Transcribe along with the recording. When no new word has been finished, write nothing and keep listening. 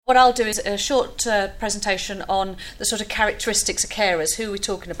What I'll do is a short presentation on the sort of characteristics of carers, who we're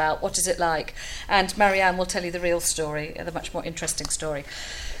talking about, what is it like, and Marianne will tell you the real story, the much more interesting story.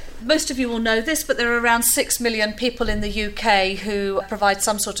 Most of you will know this, but there are around 6 million people in the UK who provide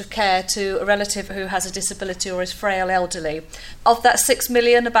some sort of care to a relative who has a disability or is frail elderly. Of that 6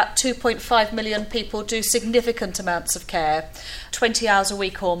 million, about 2.5 million people do significant amounts of care, 20 hours a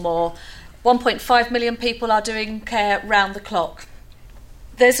week or more. 1.5 million people are doing care round the clock.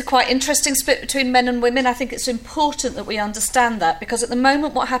 There's a quite interesting split between men and women. I think it's important that we understand that, because at the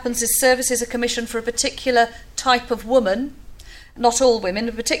moment what happens is services are commissioned for a particular type of woman, not all women,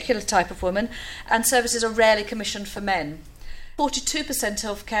 a particular type of woman, and services are rarely commissioned for men. 42%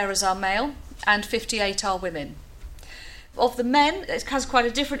 of carers are male and 58% are women. Of the men, it has quite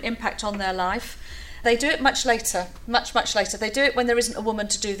a different impact on their life. They do it much later, much later. They do it when there isn't a woman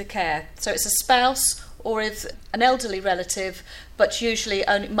to do the care. So it's a spouse or if an elderly relative, but usually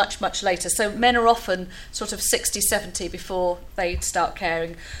only much later. So men are often sort of 60, 70 before they start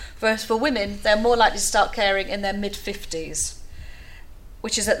caring. Whereas for women, they're more likely to start caring in their mid-50s,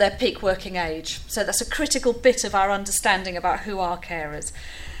 which is at their peak working age. So that's a critical bit of our understanding about who are carers.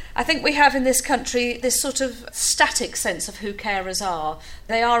 I think we have in this country this sort of static sense of who carers are.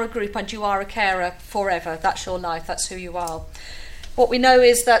 They are a group and you are a carer forever. That's your life, that's who you are. What we know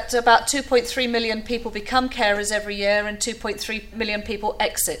is that about 2.3 million people become carers every year and 2.3 million people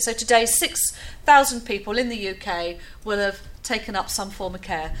exit. So today 6,000 people in the UK will have taken up some form of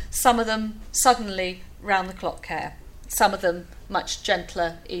care. Some of them suddenly round-the-clock care. Some of them much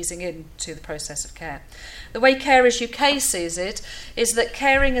gentler easing into the process of care. The way Carers UK sees it is that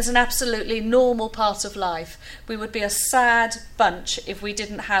caring is an absolutely normal part of life. We would be a sad bunch if we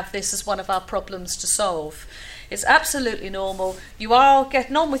didn't have this as one of our problems to solve. It's absolutely normal. You are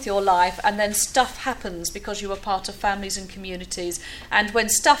getting on with your life and then stuff happens because you are part of families and communities. And when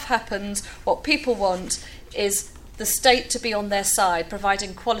stuff happens, what people want is the state to be on their side,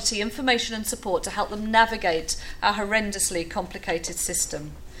 providing quality information and support to help them navigate our horrendously complicated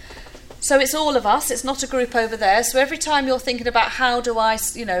system. So it's all of us, it's not a group over there. So every time you're thinking about how do I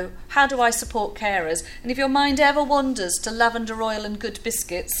support carers, and if your mind ever wanders to lavender oil and good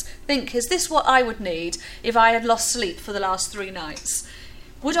biscuits, think, is this what I would need if I had lost sleep for the last 3 nights?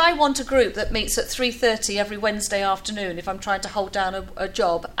 Would I want a group that meets at 3:30 every Wednesday afternoon if I'm trying to hold down a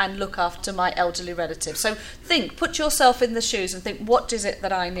job and look after my elderly relative? So think, put yourself in the shoes and think, what is it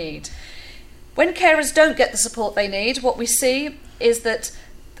that I need? When carers don't get the support they need, what we see is that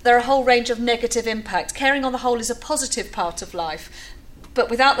there are a whole range of negative impacts. Caring on the whole is a positive part of life, but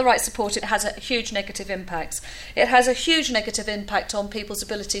without the right support it has a huge negative impacts. It has a huge negative impact on people's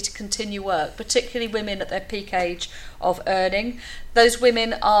ability to continue work, particularly women at their peak age of earning. Those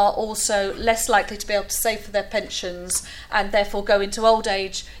women are also less likely to be able to save for their pensions and therefore go into old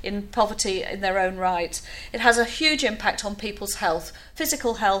age in poverty in their own right. It has a huge impact on people's health,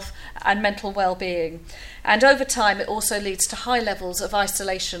 physical health and mental well-being. And over time it also leads to high levels of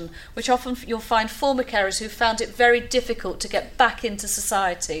isolation, which often you'll find former carers who found it very difficult to get back into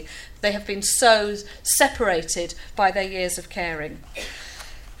society. They have been so separated by their years of caring.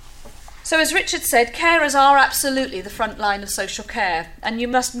 So as Richard said, carers are absolutely the front line of social care, and you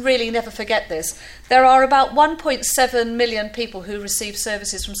must really never forget this. There are about 1.7 million people who receive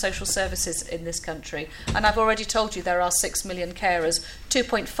services from social services in this country, and I've already told you there are 6 million carers,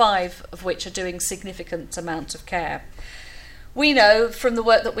 2.5 of which are doing significant amount of care. We know from the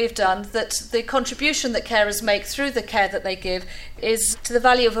work that we've done that the contribution that carers make through the care that they give is to the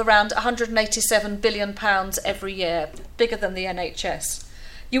value of around £187 billion every year, bigger than the NHS.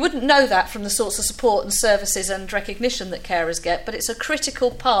 You wouldn't know that from the sorts of support and services and recognition that carers get, but it's a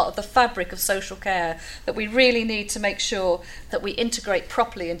critical part of the fabric of social care that we really need to make sure that we integrate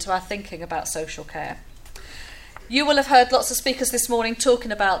properly into our thinking about social care. You will have heard lots of speakers this morning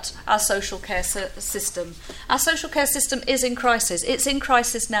talking about our social care system. Our social care system is in crisis. It's in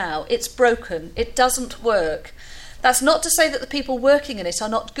crisis now. It's broken. It doesn't work. That's not to say that the people working in it are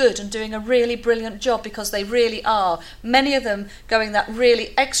not good and doing a really brilliant job, because they really are. Many of them going that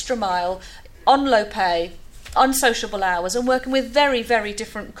really extra mile on low pay, unsociable hours, and working with very, very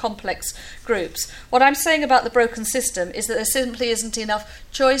different complex groups. What I'm saying about the broken system is that there simply isn't enough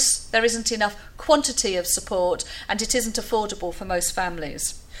choice, there isn't enough quantity of support, and it isn't affordable for most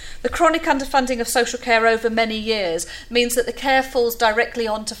families. The chronic underfunding of social care over many years means that the care falls directly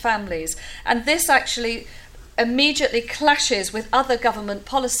onto families, and this actually immediately clashes with other government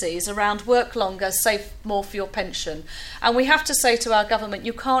policies around work longer, save more for your pension. And we have to say to our government,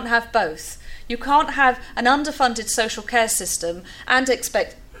 you can't have both. You can't have an underfunded social care system and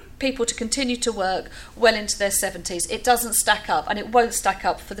expect people to continue to work well into their 70s. It doesn't stack up, and it won't stack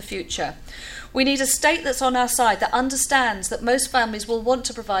up for the future. We need a state that's on our side, that understands that most families will want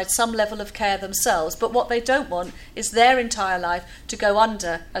to provide some level of care themselves, but what they don't want is their entire life to go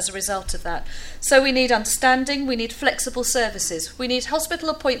under as a result of that. So we need understanding, we need flexible services, we need hospital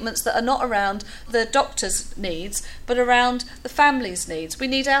appointments that are not around the doctor's needs, but around the family's needs. We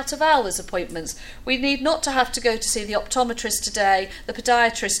need out-of-hours appointments. We need not to have to go to see the optometrist today, the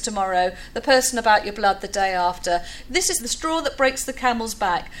podiatrist tomorrow, the person about your blood the day after. This is the straw that breaks the camel's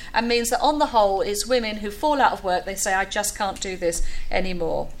back and means that on the whole, it's women who fall out of work, they say, I just can't do this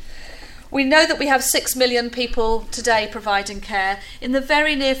anymore. We know that we have 6 million people today providing care. In the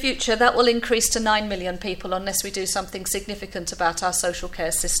very near future, that will increase to 9 million people unless we do something significant about our social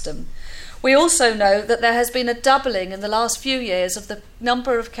care system. We also know that there has been a doubling in the last few years of the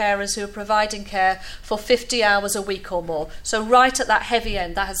number of carers who are providing care for 50 hours a week or more. So right at that heavy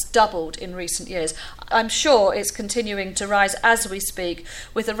end, that has doubled in recent years. I'm sure it's continuing to rise as we speak,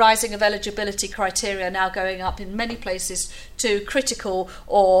 with the rising of eligibility criteria now going up in many places to critical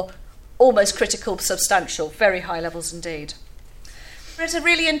or almost critical substantial, very high levels indeed. There's a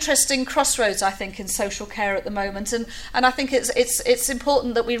really interesting crossroads, I think, in social care at the moment, and I think it's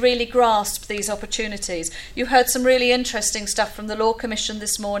important that we really grasp these opportunities. You heard some really interesting stuff from the Law Commission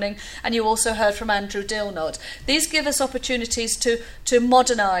this morning, and you also heard from Andrew Dilnot. These give us opportunities to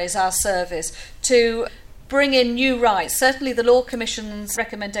modernise our service, to bring in new rights. Certainly the Law Commission's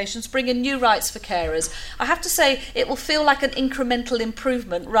recommendations bring in new rights for carers. I have to say it will feel like an incremental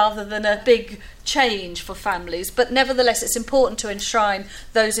improvement rather than a big change for families, but nevertheless it's important to enshrine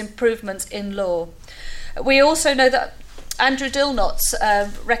those improvements in law. We also know that Andrew Dilnot's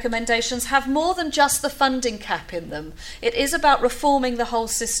recommendations have more than just the funding cap in them. It is about reforming the whole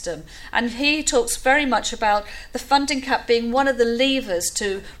system, and he talks very much about the funding cap being one of the levers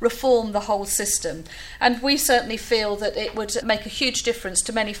to reform the whole system. And we certainly feel that it would make a huge difference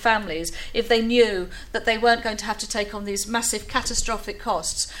to many families if they knew that they weren't going to have to take on these massive catastrophic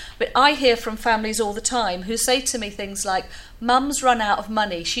costs. But I hear from families all the time who say to me things like, "Mum's run out of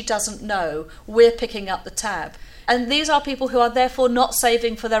money, she doesn't know, we're picking up the tab." And these are people who are therefore not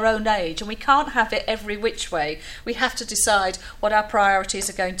saving for their own age, and we can't have it every which way. We have to decide what our priorities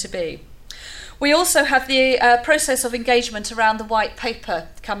are going to be. We also have the process of engagement around the white paper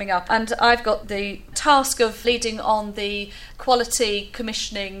coming up, and I've got the task of leading on the quality,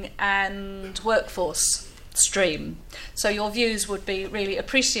 commissioning and workforce stream. So your views would be really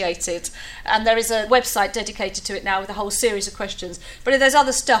appreciated, and there is a website dedicated to it now with a whole series of questions. But if there's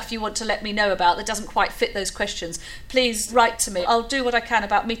other stuff you want to let me know about that doesn't quite fit those questions, please write to me. I'll do what I can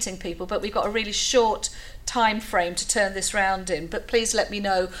about meeting people, but we've got a really short time frame to turn this round in. But please let me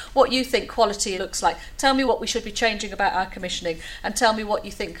know what you think quality looks like. Tell me what we should be changing about our commissioning, and tell me what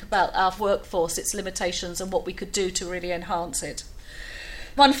you think about our workforce, its limitations, and what we could do to really enhance it.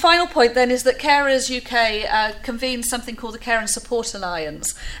 One final point then is that Carers UK convenes something called the Care and Support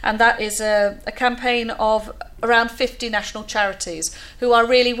Alliance, and that is a campaign of around 50 national charities who are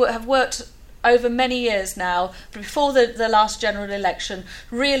really have worked over many years now, before the last general election,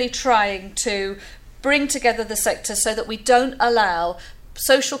 really trying to bring together the sector so that we don't allow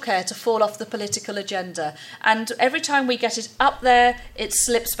social care to fall off the political agenda. And every time we get it up there, it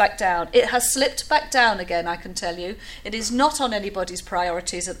slips back down. It has slipped back down again, I can tell you. It is not on anybody's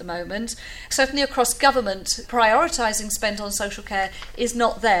priorities at the moment. Certainly across government, prioritising spend on social care is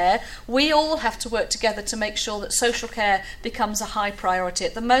not there. We all have to work together to make sure that social care becomes a high priority.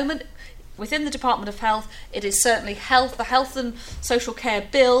 At the moment, within the Department of Health, it is certainly the Health and Social Care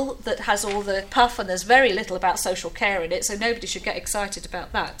Bill that has all the puff, and there's very little about social care in it, so nobody should get excited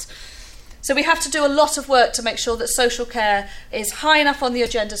about that. So we have to do a lot of work to make sure that social care is high enough on the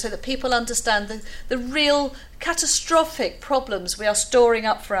agenda so that people understand the real catastrophic problems we are storing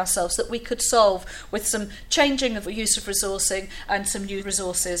up for ourselves that we could solve with some changing of use of resourcing and some new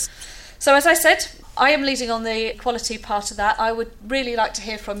resources. So as I said, I am leading on the quality part of that. I would really like to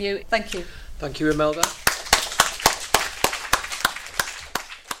hear from you. Thank you. Thank you, Imelda.